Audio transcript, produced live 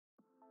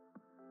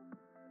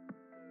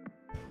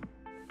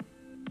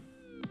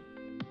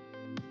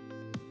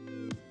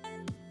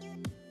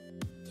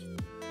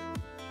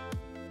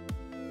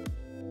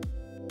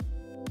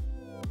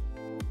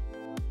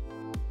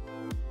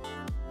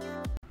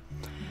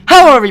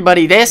Hello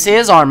everybody, this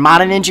is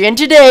Armadaninja, and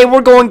today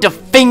we're going to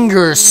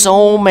finger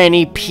so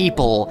many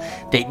people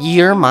that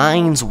your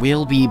minds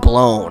will be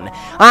blown.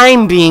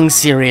 I'm being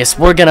serious,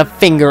 we're gonna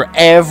finger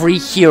every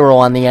hero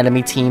on the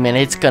enemy team, and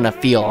it's gonna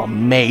feel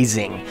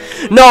amazing.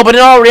 No, but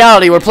in all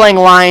reality, we're playing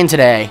Lion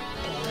today.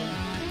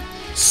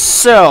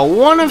 So,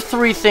 one of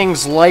three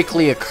things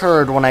likely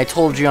occurred when I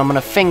told you I'm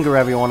gonna finger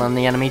everyone on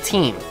the enemy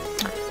team.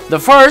 The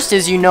first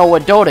is you know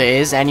what Dota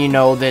is, and you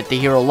know that the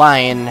hero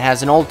Lion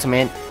has an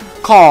ultimate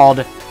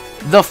called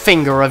the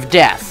Finger of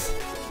Death.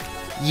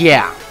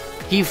 Yeah,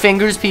 he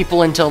fingers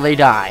people until they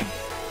die.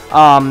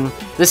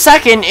 The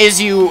second is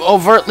you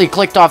overtly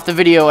clicked off the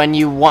video and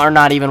you are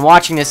not even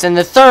watching this. And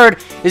the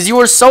third is you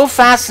were so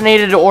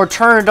fascinated or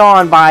turned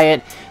on by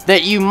it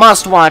that you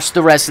must watch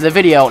the rest of the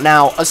video.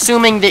 Now,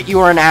 assuming that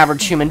you are an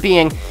average human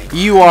being,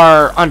 you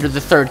are under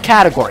the third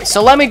category.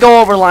 So let me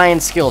go over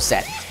Lion's skill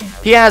set.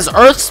 He has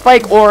Earth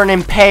Spike, or an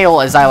Impale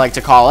as I like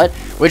to call it,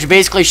 which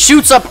basically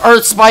shoots up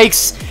Earth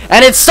Spikes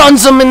and it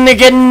stuns them and they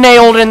get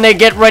nailed and they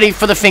get ready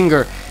for the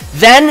finger.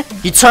 Then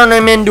you turn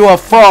them into a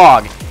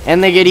frog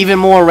and they get even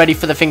more ready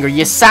for the finger.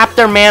 You sap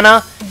their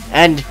mana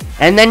and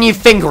then you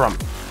finger them.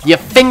 You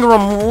finger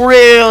them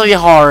really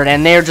hard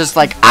and they're just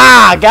like,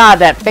 ah, God,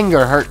 that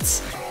finger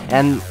hurts.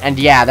 And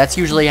yeah, that's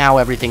usually how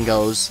everything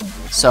goes.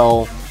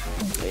 So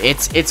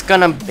it's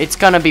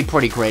gonna be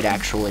pretty great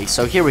actually.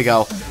 So here we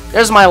go.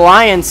 There's my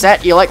lion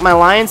set. You like my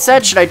lion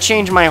set? Should I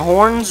change my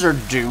horns or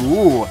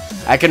do?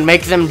 I can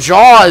make them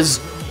jaws,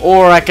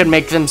 or I can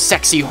make them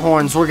sexy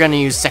horns. We're gonna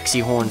use sexy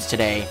horns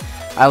today.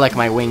 I like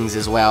my wings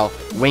as well.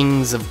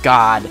 Wings of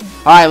God.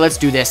 Alright, let's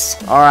do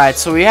this. Alright,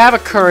 so we have a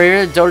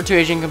courier, Dota 2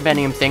 Asian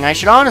Compendium thing. I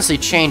should honestly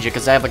change it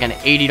because I have like an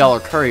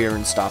 $80 courier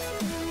and stuff.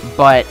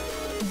 But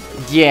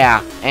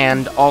yeah,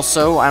 and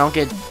also I don't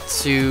get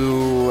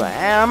to...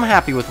 I'm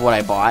happy with what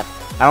I bought.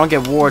 I don't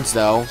get wards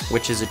though,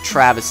 which is a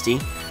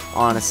travesty.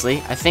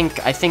 Honestly, I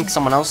think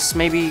someone else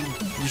maybe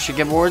should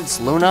get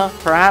wards. Luna,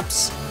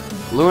 perhaps?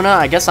 Luna,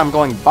 I guess I'm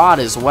going bot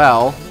as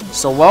well.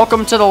 So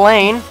welcome to the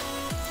lane.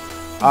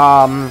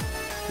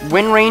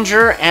 Wind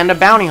Ranger and a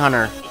Bounty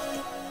Hunter.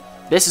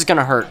 This is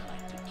gonna hurt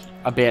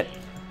a bit.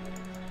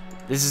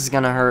 This is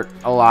gonna hurt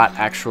a lot,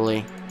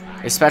 actually.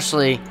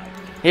 Especially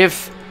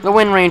if the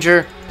Wind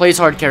Ranger plays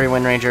hard carry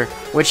Wind Ranger.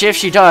 Which if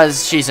she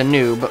does, she's a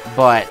noob,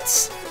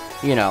 but,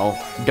 you know,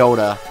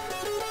 Dota.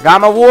 Got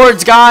my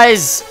wards,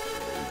 guys!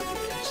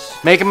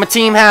 Making my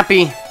team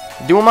happy.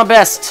 Doing my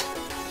best.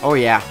 Oh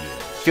yeah.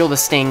 Feel the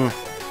sting.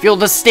 Feel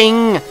the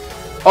sting.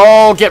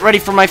 Oh, get ready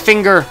for my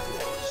finger.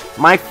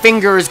 My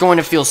finger is going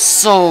to feel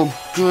so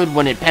good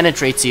when it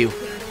penetrates you.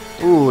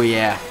 Ooh,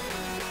 yeah.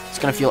 It's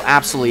going to feel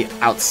absolutely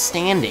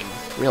outstanding.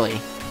 Really.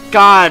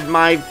 God,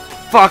 my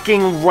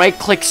fucking right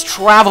clicks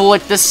travel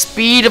at the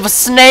speed of a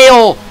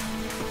snail.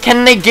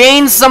 Can they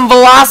gain some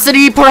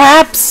velocity,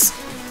 perhaps?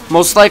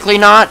 Most likely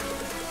not.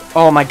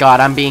 Oh my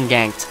god, I'm being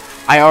ganked.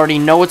 I already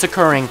know what's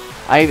occurring.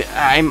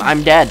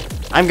 I'm dead.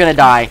 I'm gonna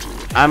die.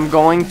 I'm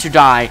going to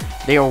die.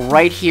 They are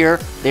right here.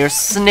 They are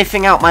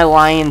sniffing out my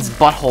lion's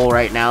butthole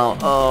right now.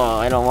 Oh,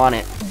 I don't want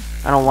it.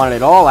 I don't want it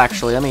at all,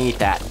 actually. Let me eat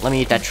that. Let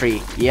me eat that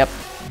tree. Yep.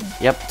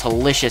 Yep,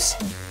 delicious.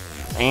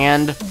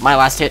 And my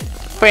last hit.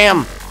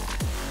 Bam!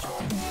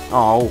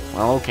 Oh,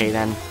 well, okay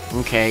then.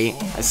 Okay.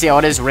 I see how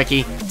it is,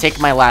 Ricky. Take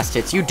my last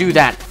hits. You do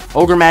that.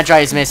 Ogre Magi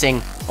is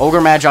missing.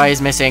 Ogre Magi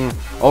is missing.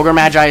 Ogre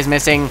Magi is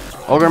missing.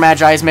 Ogre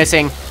Magi is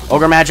missing.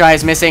 Ogre Magi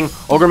is missing.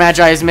 Ogre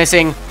Magi is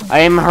missing. I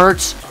am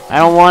hurt. I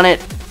don't want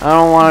it. I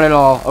don't want it at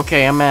all.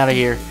 Okay, I'm out of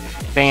here.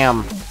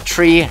 Bam.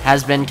 Tree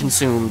has been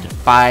consumed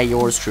by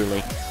yours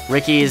truly.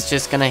 Ricky is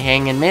just gonna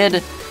hang in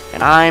mid,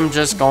 and I'm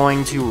just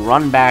going to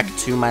run back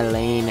to my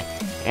lane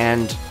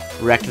and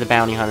wreck the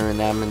Bounty Hunter and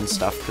them and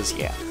stuff, because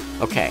yeah.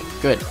 Okay,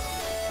 good.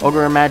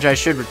 Ogre and Magi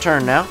should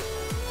return now.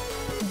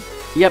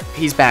 Yep,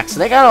 he's back. So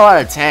they got a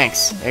lot of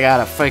tanks. They got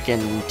a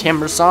freaking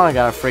Timber Saw. They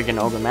got a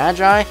freaking Ogre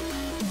Magi.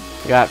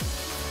 They got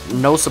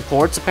no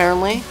supports,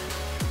 apparently,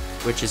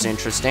 which is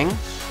interesting.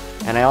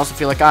 And I also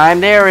feel like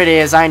there it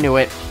is. I knew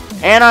it.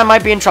 And I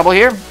might be in trouble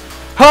here.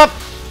 Hup!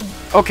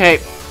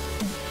 Okay.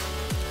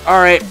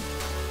 Alright.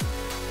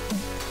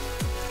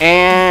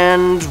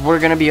 And we're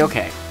gonna be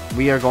okay.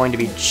 We are going to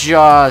be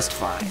just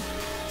fine.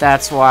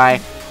 That's why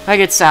I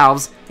get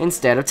salves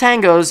instead of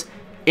tangos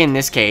in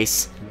this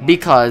case,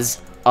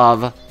 because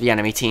of the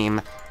enemy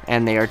team,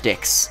 and they are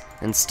dicks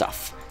and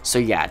stuff. So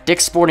yeah,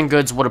 Dick's Sporting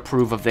Goods would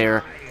approve of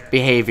their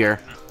behavior.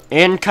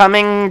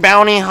 Incoming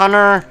Bounty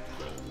Hunter.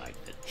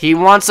 He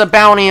wants a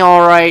bounty,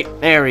 alright.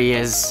 There he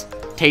is.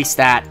 Taste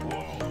that.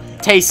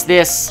 Taste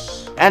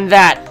this. And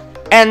that.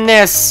 And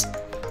this.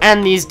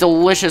 And these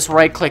delicious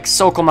right clicks.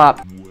 Soak them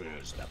up.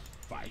 Where's the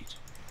fight?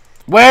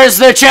 Where's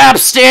the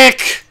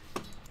chapstick?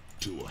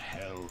 To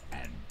hell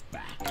and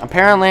back.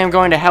 Apparently I'm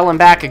going to hell and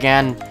back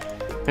again.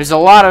 There's a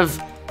lot of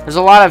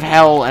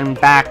hell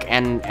and back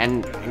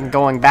and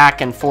going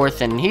back and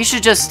forth, and he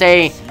should just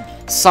stay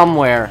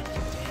somewhere.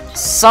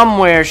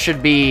 Somewhere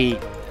should be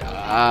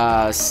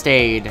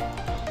stayed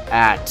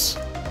at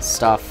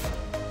stuff.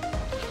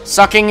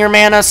 Sucking your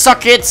mana,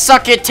 suck it,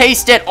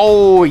 taste it.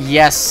 Oh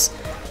yes,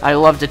 I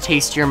love to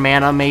taste your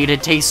mana, mate.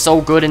 It tastes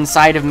so good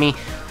inside of me.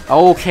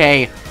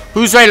 Okay.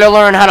 Who's ready to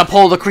learn how to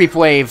pull the creep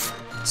wave?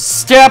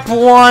 Step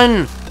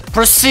 1.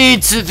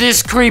 Proceed to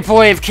this creep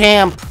wave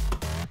camp.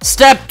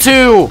 Step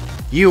 2.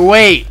 You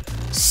wait.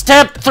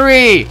 Step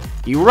 3.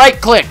 You right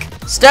click.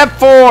 Step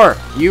 4.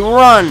 You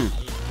run.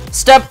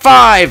 Step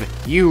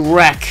 5. You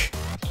wreck.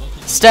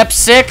 Step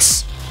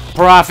 6.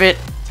 Profit.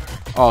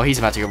 Oh, he's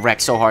about to get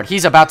wrecked so hard.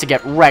 He's about to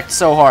get wrecked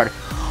so hard.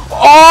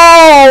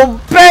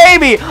 Oh,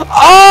 baby!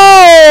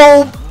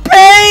 Oh,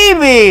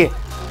 baby!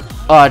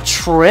 A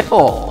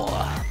triple.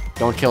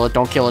 Don't kill it,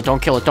 don't kill it,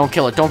 don't kill it, don't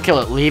kill it, don't kill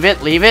it. Leave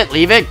it, leave it,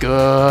 leave it.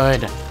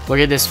 Good. Look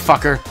at this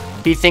fucker.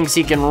 He thinks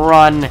he can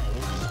run.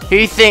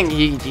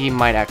 He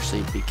might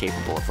actually be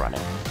capable of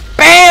running.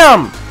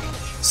 Bam!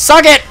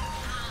 Suck it!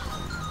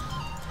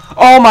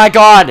 Oh my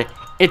god.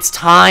 It's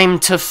time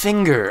to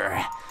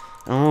finger.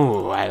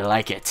 Ooh, I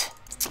like it.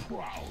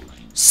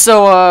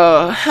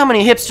 So, how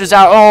many hipsters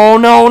out? Oh,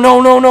 no, no,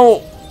 no, no.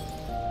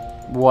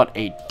 What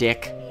a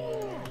dick.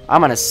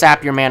 I'm gonna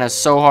sap your mana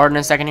so hard in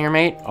a second here,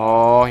 mate.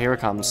 Oh, here it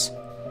comes.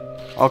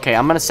 Okay,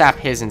 I'm gonna sap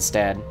his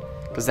instead.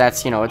 Because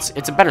that's, you know, it's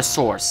a better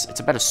source. It's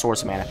a better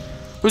source of mana.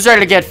 Who's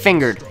ready to get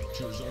fingered?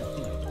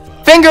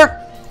 Finger!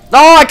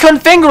 Oh, I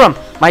couldn't finger him!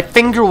 My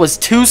finger was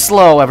too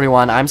slow,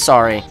 everyone. I'm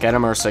sorry. Get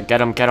him, Ursa. Get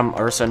him,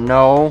 Ursa,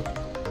 no.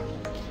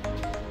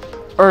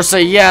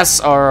 Ursa, yes.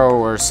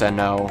 Oh, Ursa,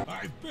 no.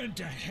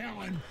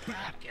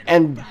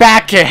 And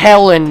back to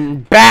hell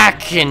and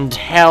back and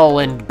hell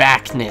and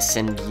backness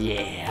and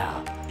yeah.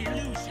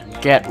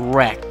 Get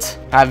wrecked.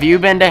 Have you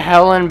been to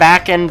hell and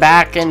back and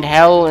back and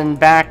hell and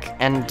back?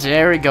 And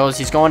there he goes.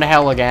 He's going to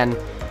hell again.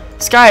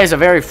 This guy is a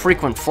very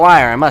frequent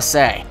flyer, I must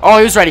say.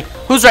 Oh, who's ready?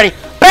 Who's ready?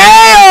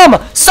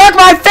 BAM! Suck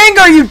my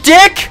finger, you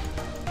dick!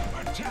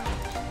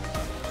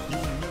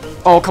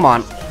 Oh, come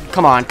on.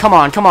 Come on, come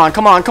on, come on,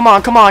 come on, come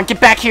on, come on.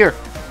 Get back here.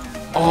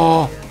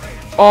 Oh.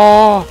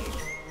 Oh.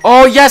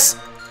 Oh, yes.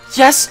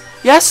 Yes.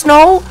 Yes,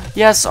 no.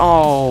 Yes.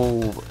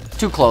 Oh.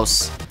 Too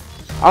close.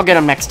 I'll get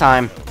him next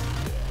time.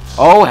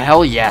 Oh,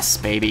 hell yes,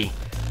 baby.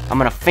 I'm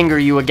gonna finger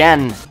you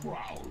again.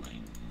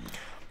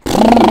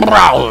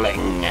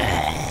 Prowling.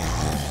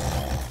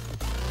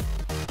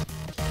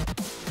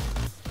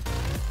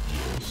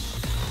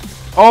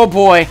 Oh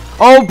boy.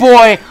 Oh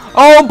boy.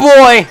 Oh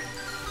boy.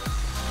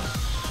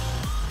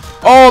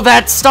 Oh,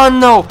 that stun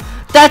though.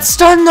 That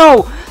stun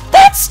though.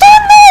 That stun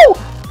though.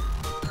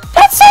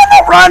 That stun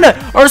though. Run.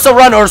 Ursa,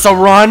 run. Ursa,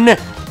 run.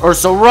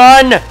 Ursa,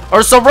 run.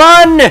 Ursa,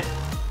 run.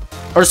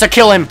 Ursa,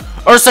 kill him.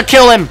 Ursa,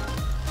 kill him.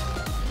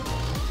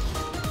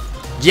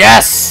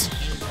 Yes.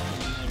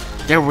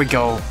 There we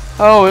go.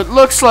 Oh, it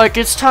looks like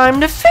it's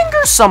time to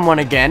finger someone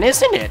again,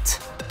 isn't it?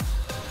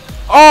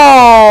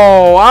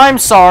 Oh, I'm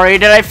sorry.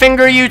 Did I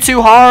finger you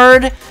too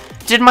hard?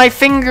 Did my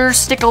finger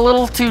stick a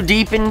little too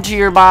deep into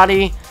your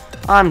body?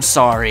 I'm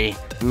sorry,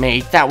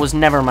 mate. That was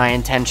never my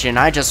intention.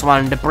 I just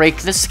wanted to break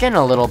the skin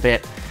a little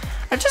bit.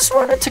 I just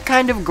wanted to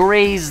kind of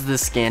graze the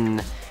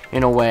skin,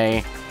 in a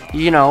way.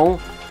 You know,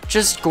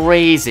 just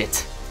graze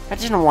it. I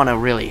didn't want to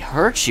really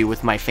hurt you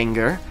with my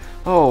finger.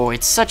 Oh,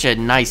 it's such a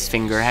nice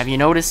finger. Have you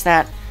noticed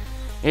that?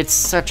 It's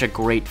such a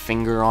great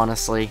finger,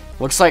 honestly.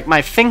 Looks like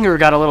my finger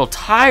got a little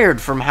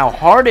tired from how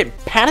hard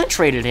it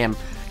penetrated him.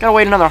 Gotta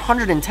wait another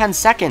 110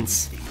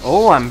 seconds.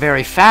 Oh, I'm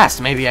very fast.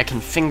 Maybe I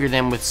can finger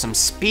them with some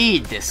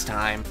speed this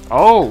time.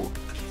 Oh,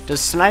 does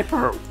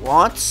Sniper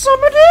want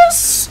some of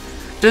this?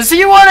 Does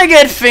he want to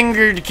get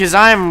fingered? Because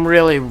I'm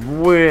really,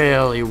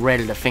 really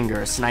ready to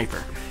finger a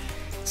Sniper.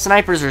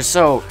 Snipers are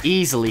so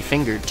easily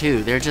fingered,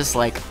 too. They're just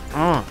like,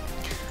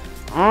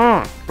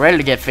 ready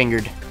to get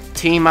fingered.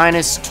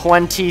 T-minus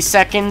 20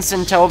 seconds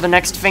until the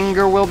next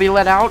finger will be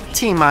let out.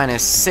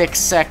 T-minus 6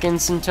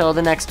 seconds until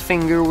the next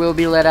finger will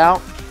be let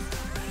out.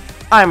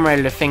 I'm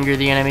ready to finger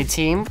the enemy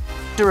team.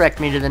 Direct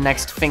me to the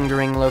next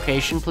fingering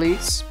location,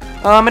 please.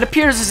 It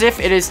appears as if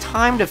it is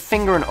time to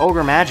finger an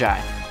Ogre Magi.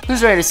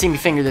 Who's ready to see me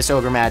finger this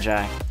Ogre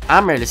Magi?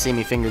 I'm ready to see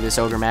me finger this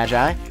Ogre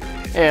Magi.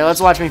 Here,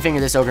 let's watch me finger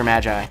this Ogre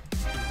Magi.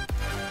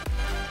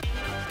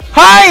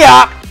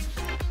 Hiya!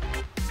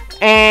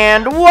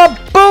 And whoop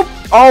boop!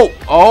 Oh,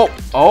 oh,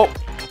 oh,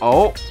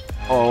 oh,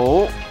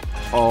 oh,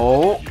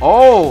 oh,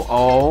 oh,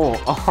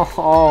 oh,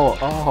 oh,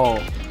 oh,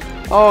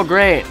 oh,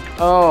 great.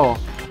 Oh,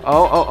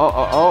 oh, oh, oh,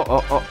 oh,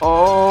 oh, oh,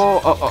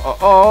 oh, oh,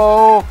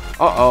 oh,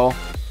 oh, oh,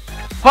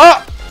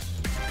 huh!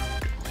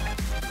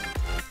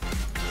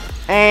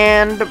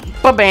 And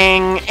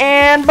ba-bang,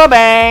 and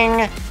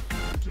ba-bang.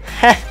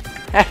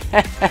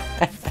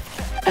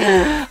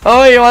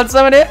 Oh, you want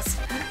some of this?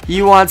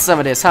 You want some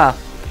of this, huh?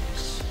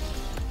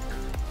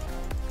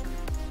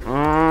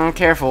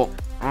 Careful.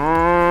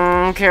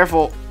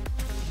 Careful.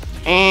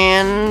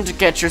 And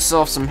get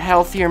yourself some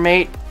health here,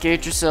 mate.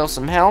 Get yourself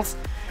some health.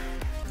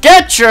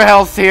 Get your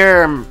health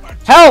here.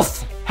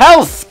 Health!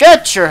 Health!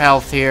 Get your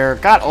health here.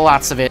 Got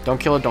lots of it. Don't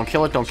kill it, don't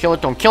kill it, don't kill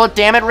it, don't kill it.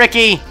 Damn it,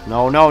 Ricky.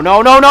 No, no,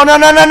 no, no, no, no,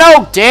 no, no,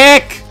 no,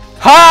 dick.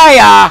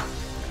 Hiya!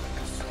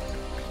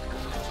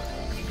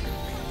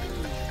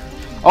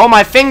 Oh,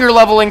 my finger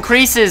level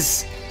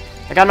increases.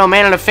 I got no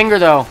mana to finger,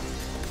 though.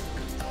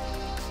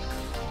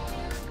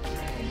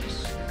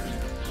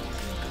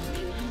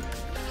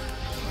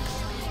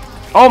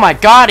 Oh my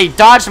god, he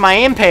dodged my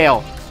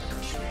impale.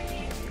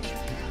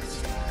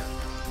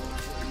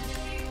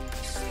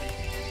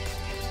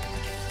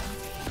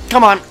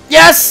 Come on.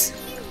 Yes!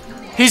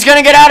 He's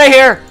gonna get out of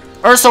here!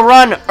 Ursa,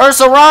 run!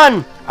 Ursa,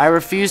 run! I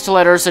refuse to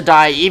let Ursa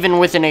die, even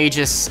with an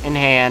Aegis in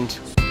hand.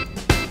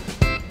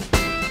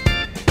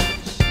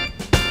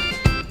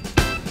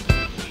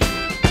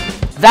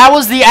 That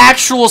was the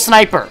actual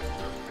sniper.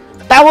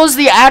 That was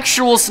the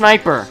actual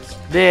sniper.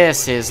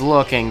 This is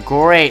looking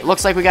great.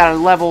 Looks like we got a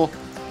level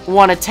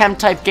 1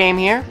 attempt type game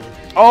here.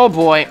 Oh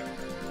boy.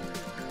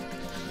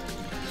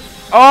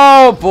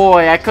 Oh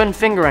boy, I couldn't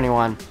finger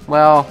anyone.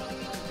 Well,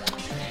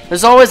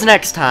 there's always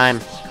next time.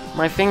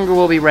 My finger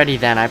will be ready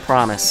then, I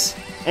promise.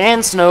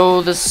 And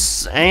snow,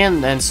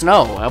 and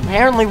snow.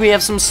 Apparently we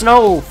have some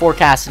snow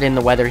forecasted in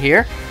the weather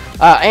here.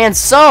 And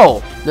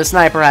so, the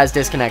sniper has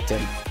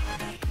disconnected.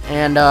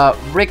 And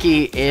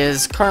Ricky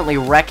is currently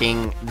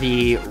wrecking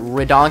the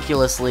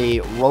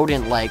redonkulously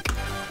rodent-like,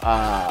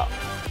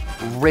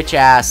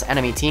 rich-ass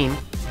enemy team,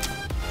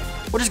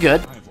 which is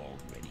good. I've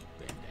already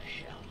been to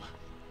hell.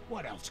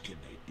 What else can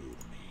they do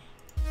to me?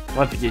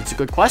 Well, it's a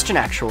good question,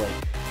 actually.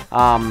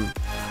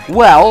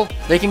 Well,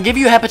 they can give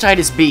you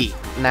hepatitis B.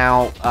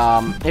 Now,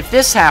 if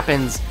this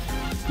happens,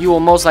 you will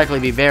most likely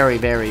be very,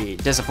 very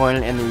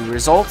disappointed in the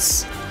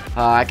results.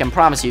 I can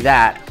promise you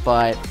that,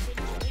 but,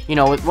 you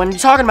know, when you're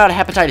talking about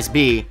hepatitis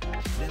B,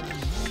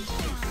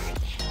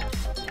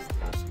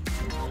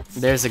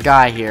 there's a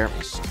guy here.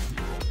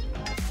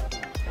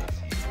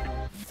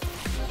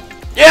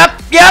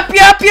 Yep.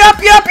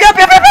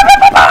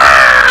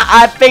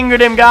 I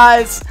fingered him,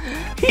 guys.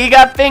 He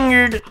got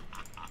fingered.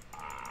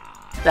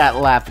 That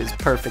laugh is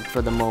perfect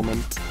for the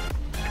moment.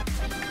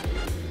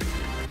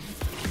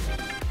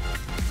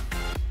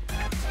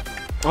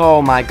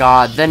 Oh my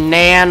god, the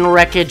Nan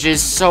wreckage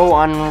is so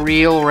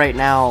unreal right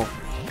now.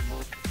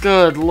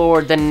 Good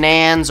lord, the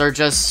Nans are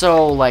just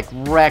so, like,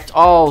 wrecked.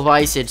 Oh,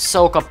 Vicid,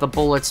 soak up the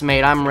bullets,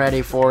 mate. I'm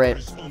ready for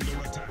it.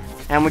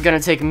 And we're gonna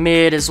take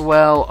mid as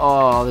well.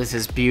 Oh, this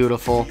is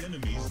beautiful.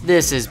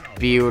 This is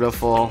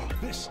beautiful.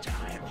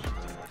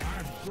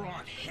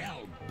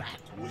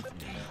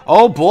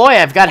 Oh boy,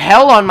 I've got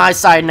hell on my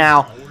side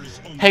now.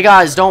 Hey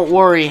guys, don't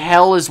worry.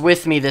 Hell is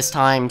with me this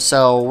time,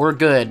 so we're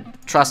good.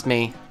 Trust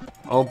me.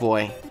 Oh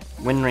boy.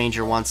 Wind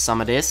Ranger wants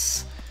some of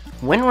this.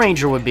 Wind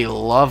Ranger would be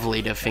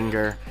lovely to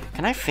finger.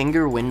 Can I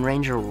finger Wind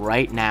Ranger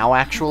right now,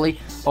 actually?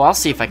 Oh, I'll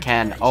see if I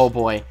can. Oh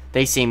boy.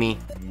 They see me.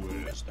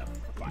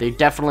 They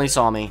definitely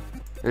saw me.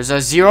 There's a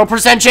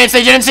 0% chance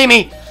they didn't see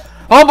me.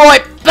 Oh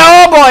boy.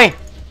 Oh boy.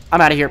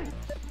 I'm out of here.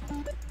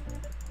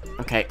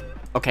 Okay.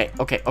 Okay.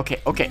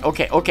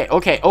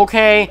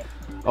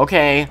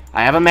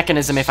 I have a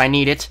mechanism if I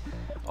need it.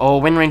 Oh,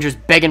 Wind Ranger's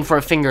begging for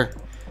a finger.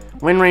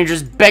 Wind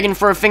Ranger's begging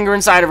for a finger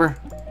inside of her.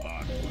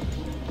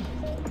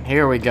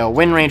 Here we go.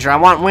 Wind Ranger. I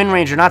want Wind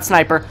Ranger, not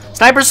Sniper.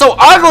 Sniper's so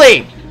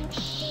ugly!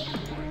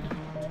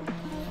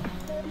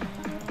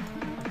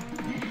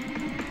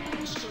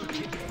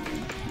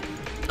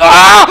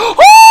 Ah!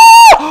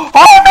 Oh!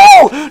 Oh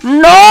no!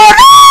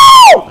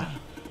 No!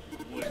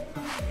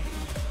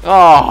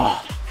 Oh.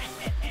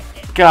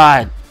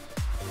 God.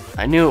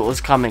 I knew it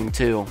was coming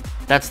too.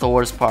 That's the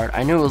worst part.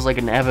 I knew it was like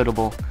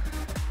inevitable.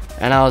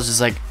 And I was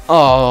just like,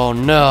 oh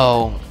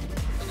no.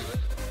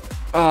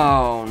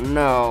 Oh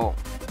no.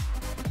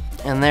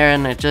 And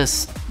then it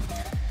just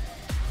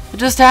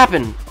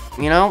happened,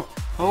 you know?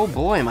 Oh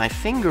boy, my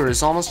finger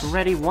is almost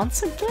ready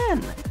once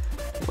again.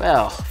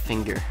 Well,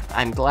 finger,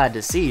 I'm glad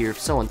to see you're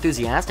so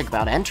enthusiastic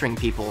about entering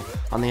people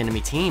on the enemy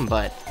team,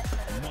 but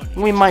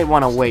we might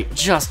want to wait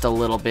just a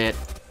little bit.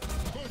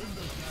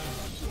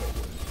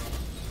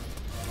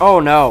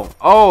 Oh no.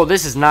 Oh,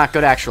 this is not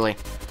good actually.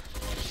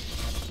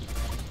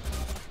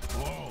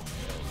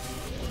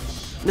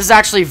 This is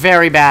actually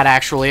very bad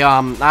actually.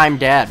 I'm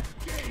dead.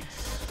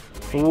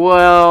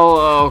 Well,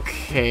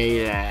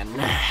 okay then.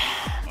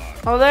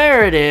 Oh,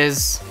 there it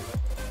is.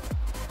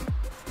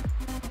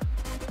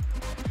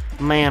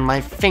 Man,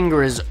 my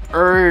finger is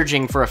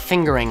urging for a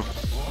fingering.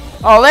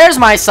 Oh, there's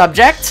my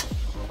subject.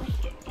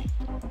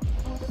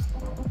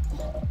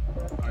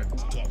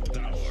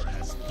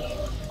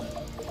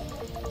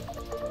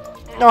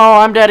 Oh,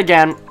 I'm dead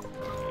again.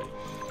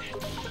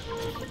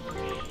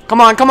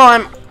 Come on, come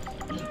on.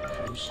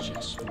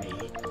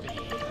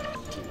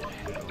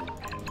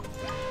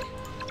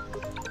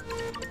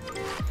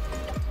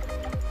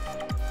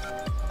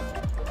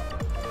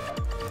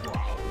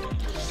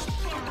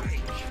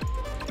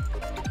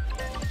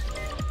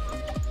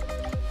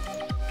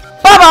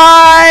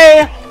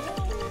 Bye-bye!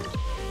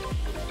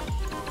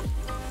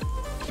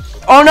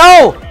 Oh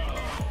no!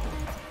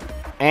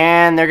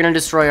 And they're gonna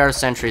destroy our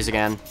sentries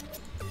again.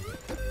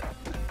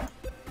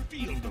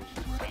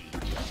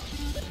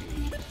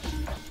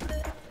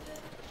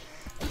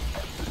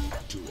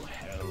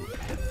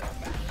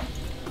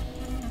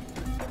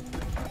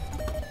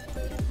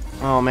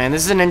 Oh man,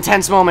 this is an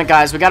intense moment,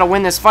 guys. We gotta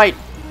win this fight.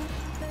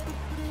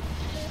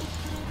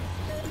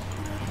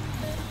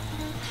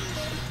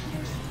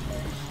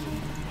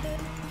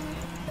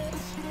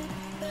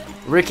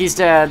 Ricky's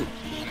dead.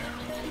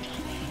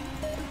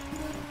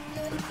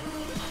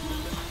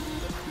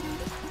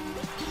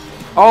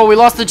 Oh, we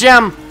lost the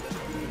gem.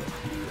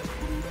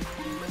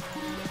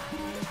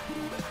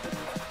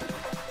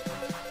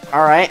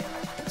 Alright.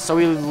 So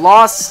we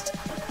lost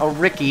a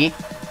Ricky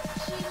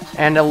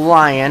and a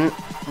lion.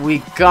 We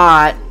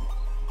got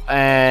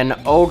an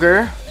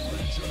ogre.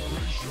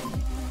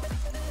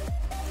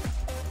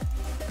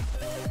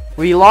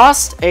 We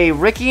lost a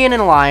Ricky and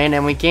a lion,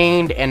 and we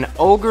gained an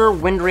ogre,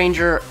 wind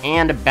ranger,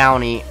 and a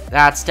bounty.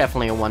 That's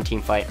definitely a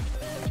one-team fight.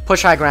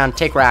 Push high ground,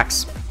 take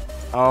racks.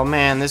 Oh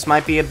man, this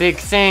might be a big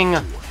thing.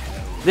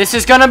 This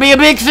is gonna be a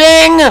big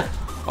thing!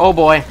 Oh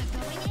boy.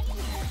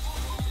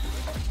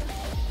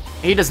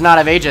 He does not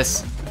have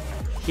Aegis.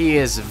 He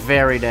is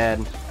very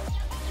dead.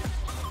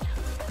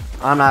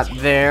 I'm not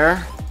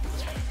there.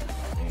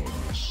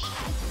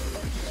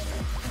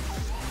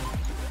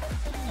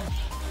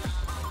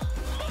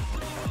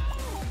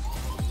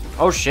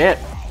 Oh shit.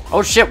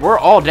 Oh shit, we're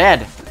all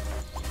dead.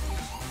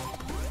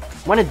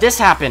 When did this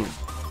happen?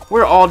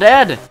 We're all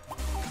dead.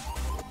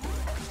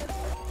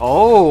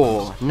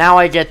 Oh, now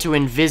I get to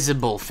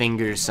invisible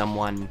finger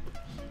someone.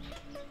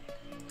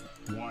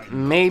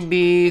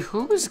 Maybe,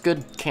 who's a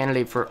good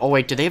candidate for... Oh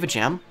wait, do they have a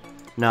gem?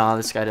 No,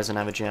 this guy doesn't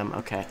have a gem.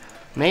 Okay.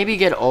 Maybe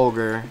get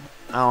Ogre.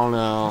 I don't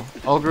know.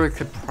 Ogre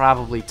could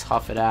probably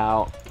tough it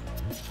out.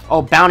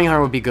 Oh, Bounty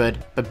Hunter would be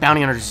good. But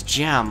Bounty Hunter's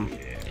gem.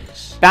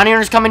 Bounty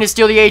Hunter's coming to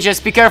steal the Aegis.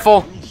 Be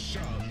careful.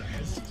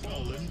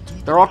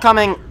 They're all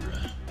coming.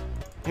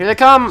 Here they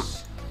come.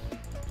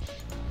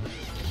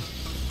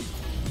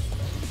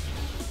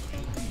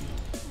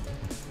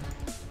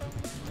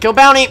 Kill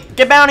Bounty.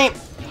 Get Bounty.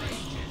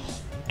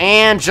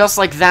 And just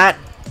like that,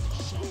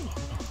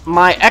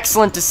 my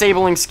excellent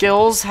disabling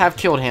skills have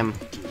killed him.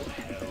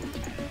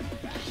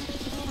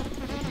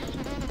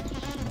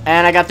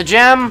 And I got the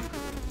gem.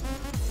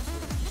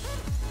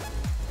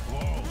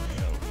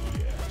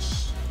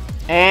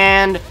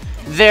 And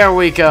there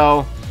we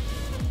go.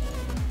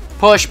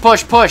 Push,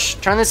 push, push.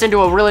 Turn this into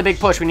a really big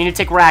push. We need to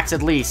take racks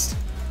at least.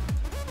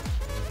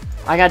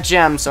 I got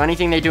gems, so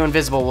anything they do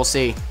invisible, we'll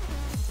see.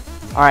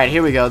 Alright,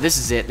 here we go. This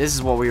is it. This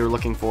is what we were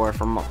looking for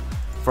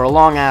a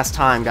long-ass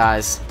time,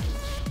 guys.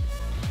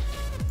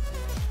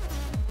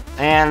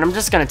 And I'm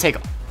just going to take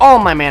all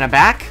my mana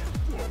back.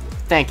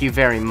 Thank you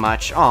very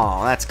much.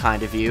 Oh, that's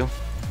kind of you.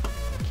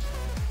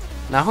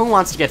 Now, who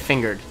wants to get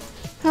fingered?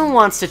 Who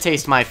wants to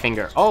taste my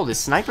finger? Oh, the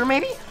sniper,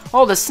 maybe?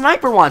 Oh, the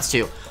sniper wants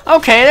to.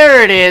 Okay,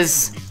 there it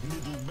is.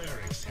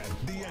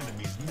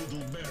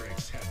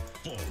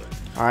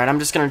 Alright, I'm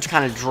just going to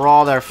kind of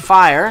draw their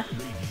fire.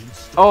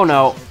 Oh,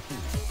 no.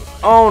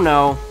 Oh,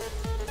 no.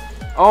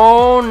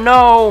 Oh,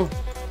 no.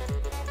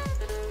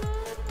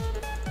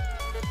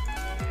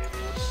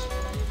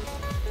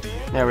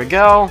 There we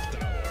go.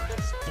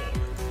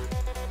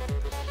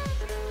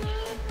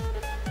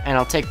 And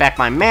I'll take back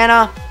my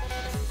mana.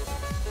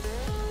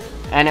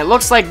 And it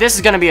looks like this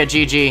is going to be a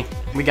GG.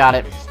 We got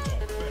it.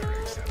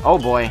 Oh,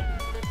 boy.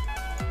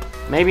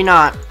 Maybe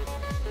not.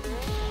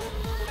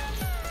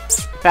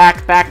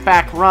 Back, back,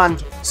 back, run.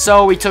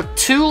 So, we took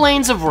 2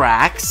 lanes of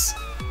racks.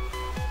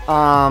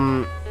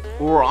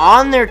 We're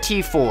on their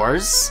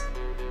T4s.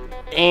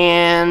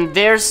 And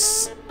they're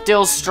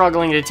still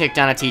struggling to take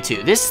down a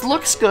T2. This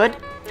looks good.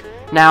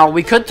 Now,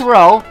 we could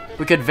throw.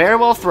 We could very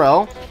well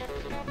throw.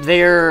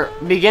 They're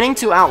beginning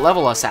to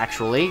out-level us,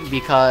 actually,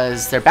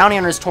 because their Bounty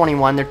Hunter is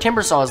 21, their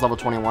Timbersaw is level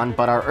 21,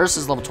 but our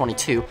Ursa is level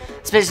 22.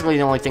 It's basically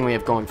the only thing we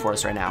have going for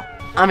us right now.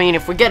 I mean,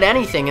 if we get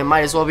anything, it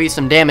might as well be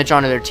some damage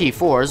onto their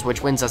T4s,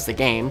 which wins us the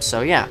game,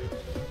 so yeah.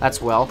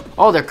 That's well.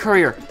 Oh, their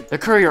Courier. Their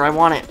Courier, I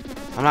want it.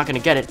 I'm not gonna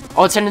get it.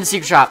 Oh, it's heading to the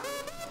secret shop.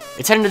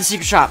 It's heading to the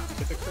secret shop.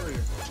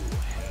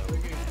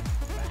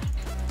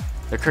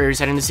 Their Courier's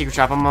heading to the secret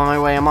shop. I'm on my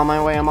way, I'm on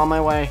my way, I'm on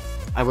my way.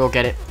 I will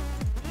get it.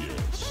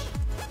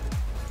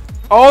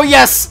 Oh,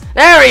 yes!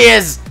 There he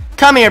is!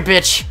 Come here,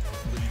 bitch!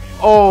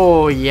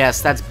 Oh,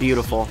 yes, that's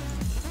beautiful.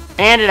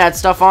 And it had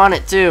stuff on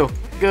it, too.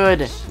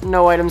 Good.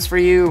 No items for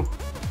you.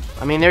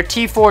 I mean, their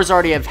T4s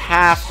already have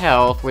half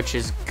health, which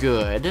is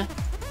good.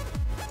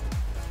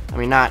 I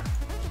mean, not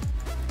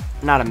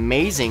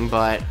amazing,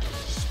 but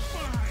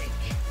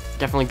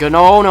definitely good.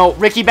 No, no.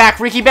 Ricky back!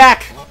 Ricky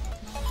back!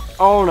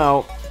 Oh,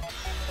 no.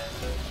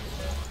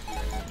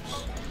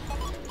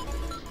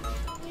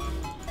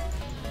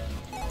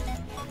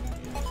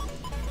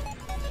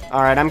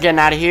 Alright, I'm getting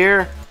out of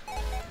here.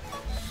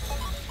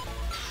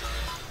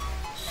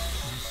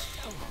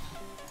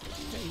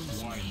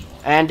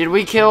 And did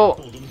we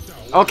kill...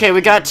 Okay,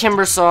 we got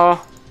Timbersaw.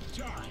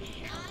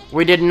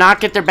 We did not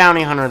get their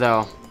Bounty Hunter,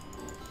 though.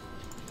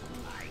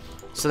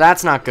 So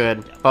that's not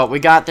good. But we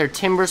got their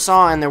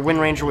Timbersaw and their Wind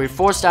Ranger. We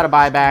forced out a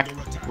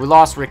buyback. We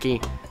lost Ricky.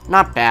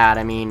 Not bad,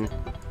 I mean...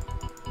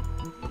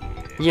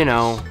 You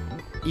know,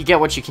 you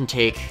get what you can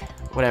take.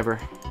 Whatever.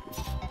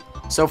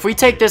 So if we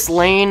take this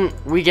lane,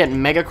 we get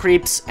Mega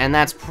Creeps, and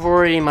that's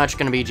pretty much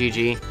going to be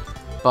GG.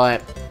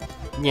 But,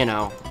 you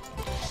know.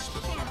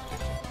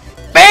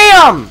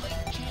 BAM!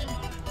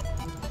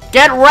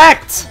 Get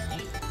wrecked!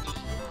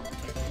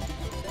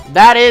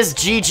 That is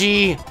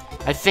GG.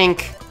 I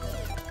think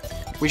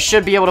we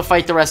should be able to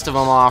fight the rest of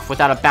them off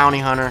without a Bounty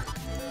Hunter.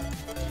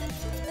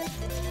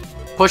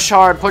 Push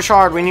hard, push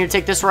hard. We need to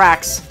take this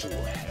Rax.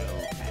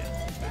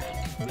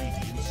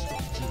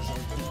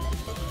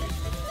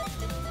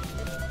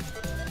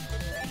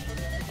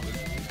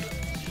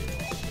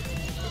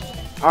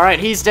 Alright,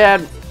 he's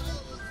dead.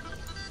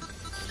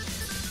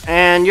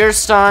 And you're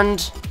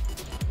stunned.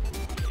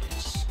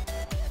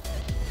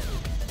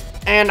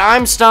 And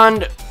I'm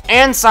stunned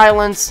and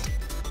silenced.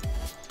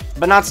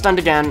 But not stunned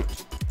again.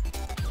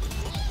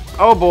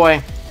 Oh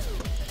boy.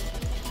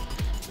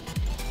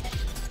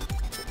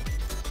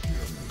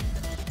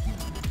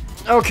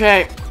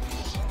 Okay.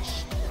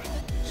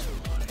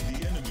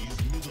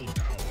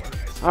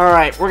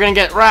 Alright, we're gonna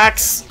get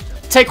Rax.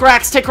 Take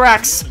Rax, take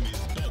Rax.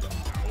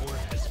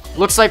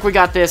 Looks like we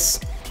got this.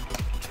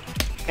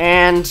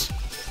 And...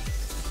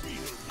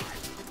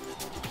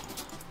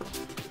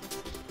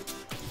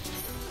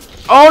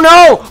 oh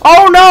no!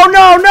 Oh no,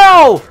 no,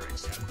 no!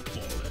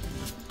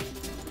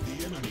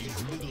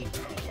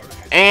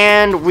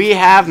 And we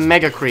have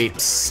Mega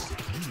Creeps.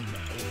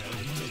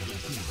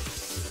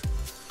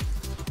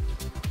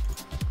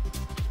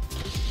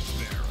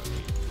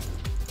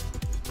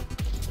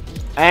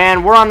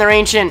 And we're on their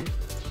Ancient.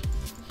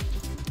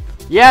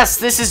 Yes,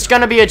 this is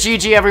gonna be a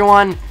GG,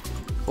 everyone.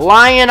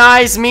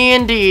 Lionize me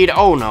indeed.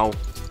 Oh no.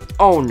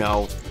 Oh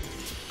no.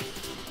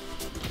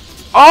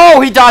 Oh,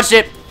 he dodged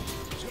it.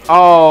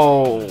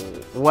 Oh,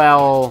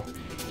 well.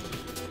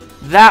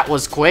 That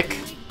was quick.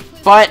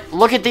 But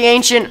look at the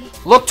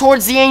Ancient. Look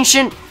towards the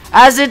Ancient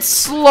as it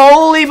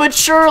slowly but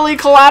surely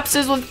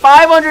collapses with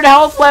 500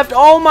 health left.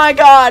 Oh my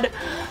god.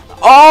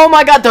 Oh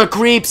my god. The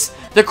creeps.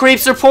 The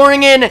creeps are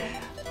pouring in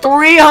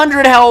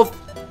 300 health.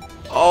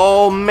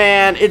 Oh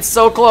man. It's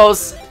so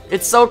close.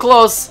 It's so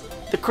close.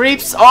 The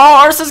creeps.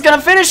 Oh, Ursa's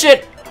gonna finish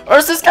it.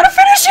 Ursa's gonna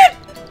finish it.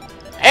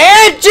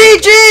 And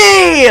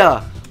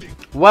GG.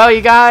 Well,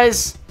 you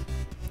guys.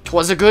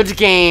 'Twas a good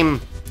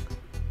game.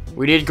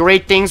 We did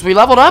great things. We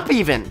leveled up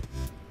even.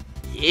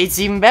 It's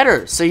even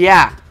better. So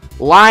yeah,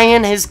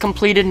 Lion has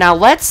completed. Now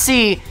let's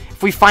see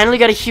if we finally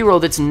got a hero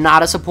that's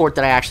not a support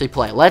that I actually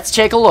play. Let's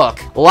take a look.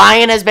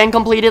 Lion has been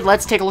completed.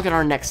 Let's take a look at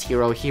our next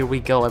hero. Here we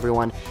go,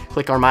 everyone.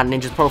 Click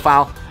Armadaninja's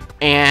profile.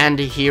 And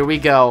here we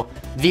go.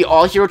 The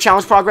all hero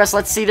challenge progress.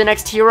 Let's see the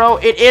next hero.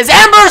 It is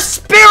Ember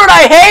Spirit.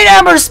 I hate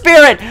Ember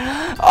Spirit.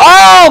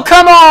 Oh,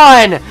 come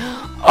on.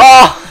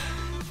 Oh.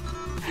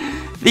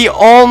 The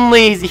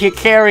only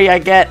carry I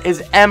get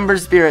is Ember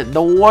Spirit,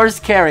 the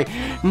worst carry.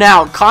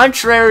 Now,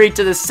 contrary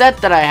to the set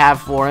that I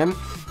have for him,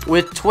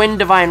 with Twin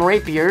Divine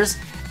Rapiers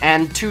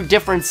and 2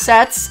 different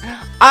sets,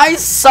 I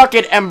suck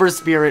at Ember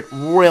Spirit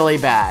really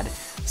bad.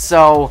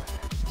 So,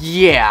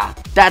 yeah,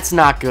 that's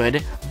not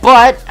good.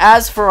 But,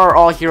 as for our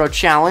all-hero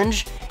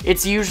challenge,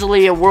 it's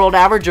usually a world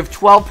average of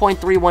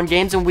 12.31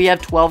 games, and we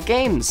have 12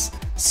 games.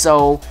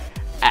 So,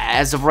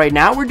 as of right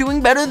now, we're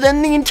doing better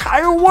than the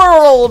entire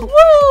world.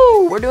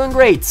 Woo! We're doing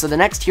great. So the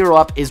next hero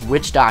up is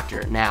Witch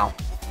Doctor. Now,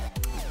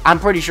 I'm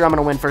pretty sure I'm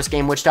going to win first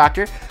game Witch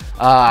Doctor.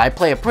 I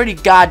play a pretty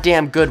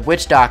goddamn good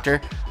Witch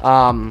Doctor.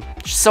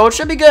 So it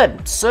should be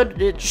good. So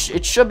it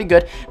should be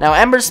good. Now,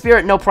 Ember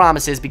Spirit, no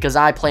promises because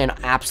I play an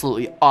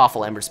absolutely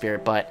awful Ember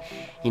Spirit. But,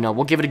 you know,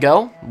 we'll give it a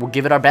go. We'll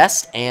give it our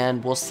best,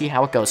 and we'll see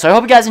how it goes. So I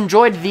hope you guys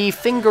enjoyed the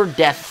Finger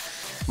Death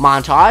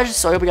montage.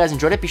 So I hope you guys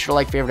enjoyed it. Be sure to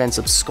like, favorite, and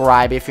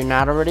subscribe if you're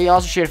not already.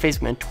 Also share to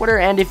Facebook and Twitter,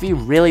 and if you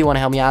really want to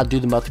help me out, do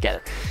them both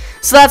together.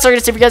 So that's all I'm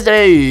gonna say for you guys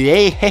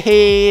today.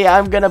 Hey,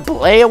 I'm gonna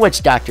play a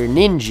Witch Doctor.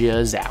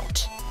 Ninjas out.